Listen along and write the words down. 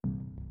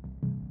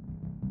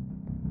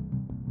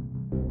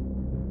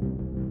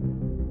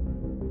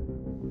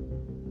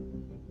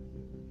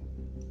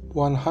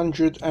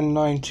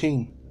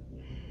119.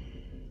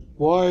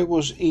 Why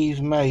was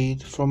Eve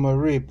made from a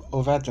rib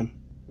of Adam?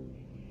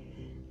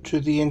 To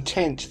the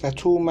intent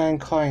that all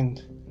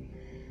mankind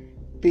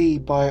be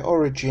by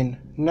origin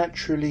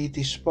naturally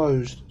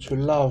disposed to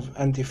love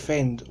and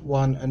defend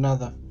one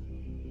another.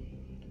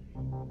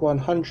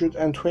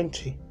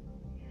 120.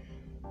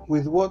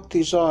 With what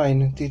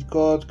design did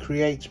God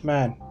create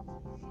man?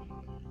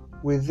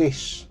 With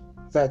this,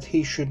 that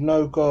he should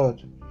know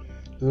God,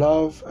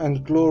 love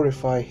and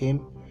glorify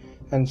him,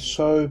 and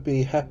so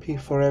be happy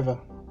forever.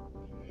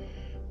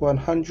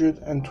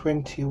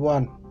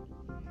 121.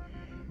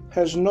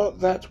 Has not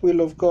that will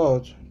of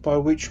God, by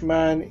which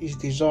man is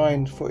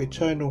designed for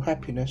eternal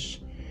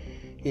happiness,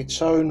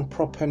 its own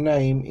proper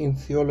name in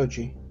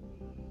theology?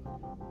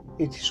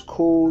 It is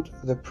called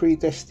the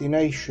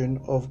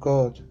predestination of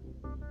God.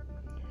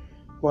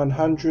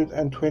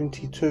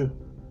 122.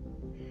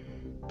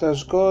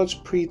 Does God's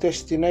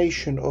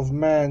predestination of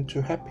man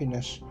to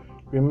happiness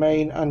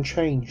remain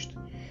unchanged,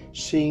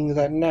 seeing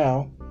that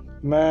now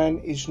man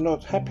is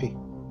not happy?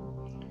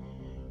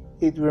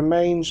 It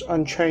remains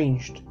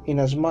unchanged,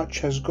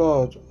 inasmuch as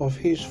God, of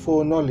his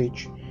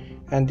foreknowledge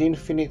and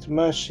infinite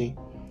mercy,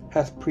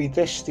 hath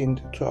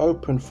predestined to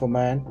open for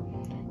man,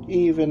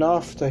 even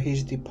after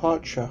his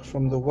departure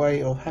from the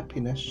way of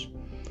happiness,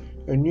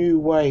 a new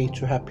way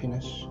to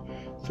happiness,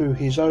 through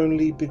his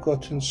only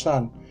begotten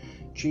Son,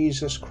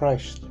 Jesus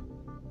Christ.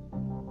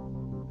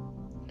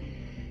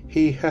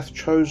 He hath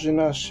chosen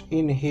us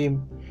in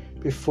him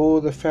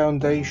before the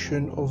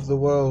foundation of the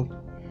world,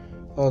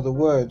 are the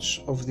words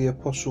of the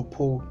Apostle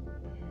Paul.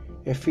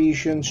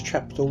 Ephesians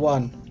chapter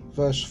 1,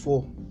 verse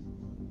 4.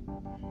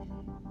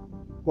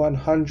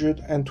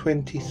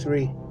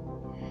 123.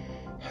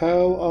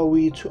 How are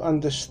we to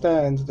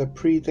understand the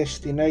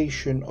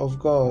predestination of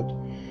God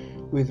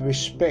with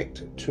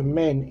respect to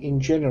men in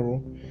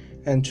general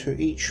and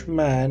to each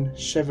man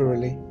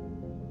severally?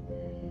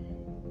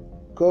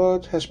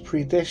 God has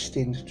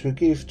predestined to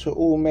give to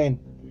all men,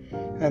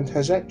 and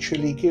has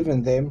actually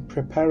given them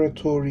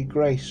preparatory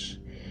grace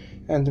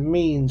and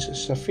means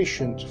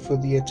sufficient for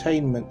the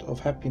attainment of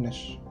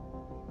happiness.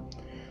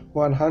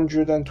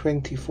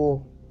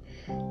 124.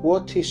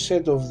 What is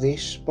said of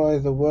this by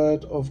the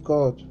word of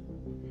God?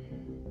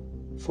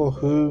 For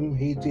whom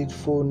he did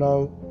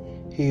foreknow,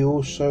 he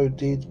also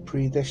did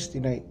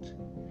predestinate.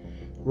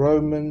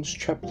 Romans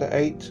chapter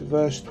 8,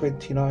 verse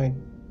 29.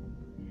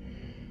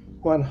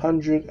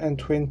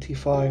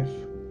 125.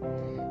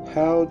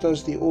 How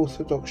does the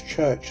Orthodox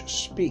Church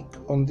speak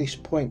on this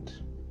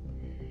point?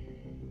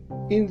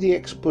 In the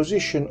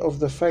exposition of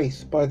the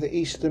faith by the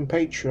Eastern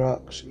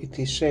Patriarchs, it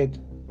is said,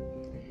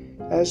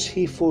 as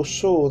he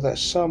foresaw that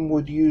some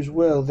would use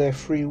well their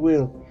free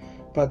will,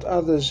 but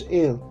others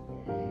ill,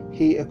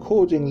 he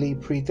accordingly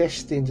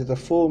predestined the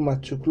former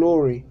to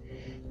glory,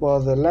 while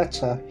the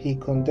latter he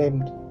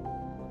condemned.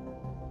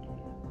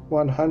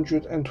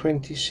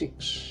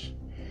 126.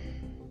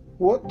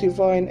 What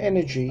divine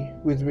energy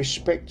with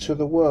respect to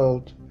the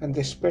world, and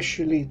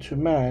especially to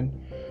man,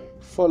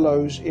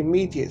 follows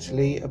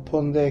immediately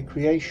upon their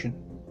creation?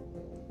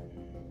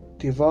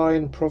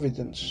 Divine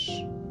providence.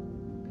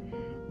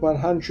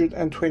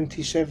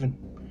 127.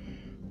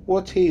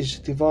 What is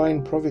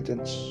divine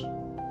providence?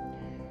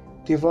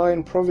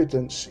 Divine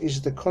providence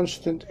is the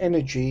constant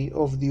energy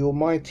of the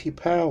almighty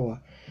power,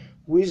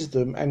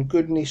 wisdom and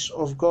goodness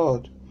of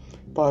God,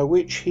 by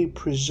which he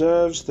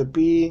preserves the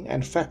being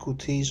and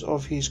faculties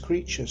of his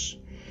creatures,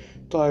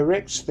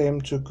 directs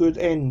them to good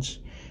ends,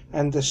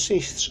 and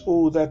assists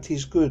all that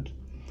is good.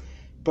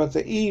 But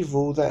the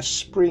evil that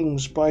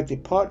springs by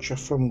departure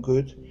from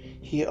good,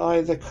 he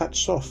either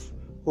cuts off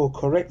or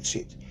corrects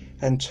it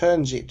and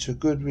turns it to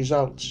good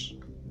results.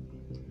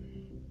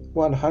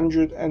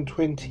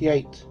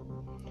 128.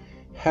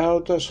 How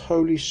does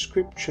Holy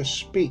Scripture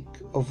speak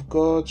of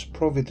God's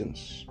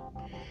providence?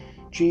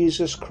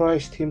 Jesus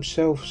Christ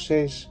himself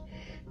says,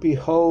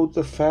 Behold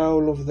the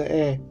fowl of the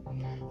air,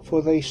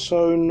 for they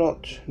sow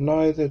not,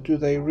 neither do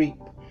they reap,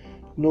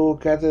 nor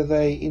gather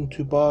they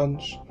into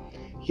barns,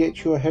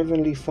 yet your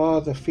heavenly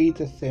Father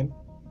feedeth them.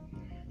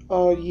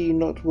 Are ye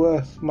not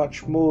worth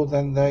much more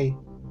than they?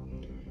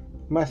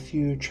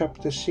 Matthew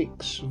chapter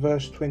 6,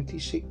 verse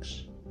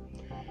 26.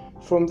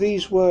 From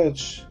these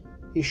words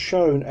is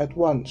shown at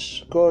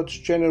once God's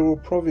general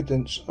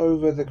providence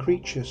over the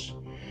creatures,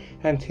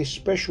 and his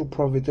special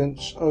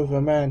providence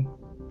over man.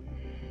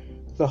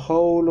 The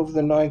whole of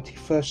the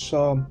 91st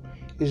Psalm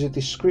is a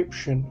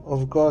description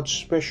of God's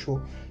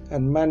special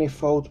and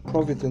manifold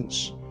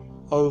providence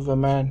over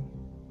man.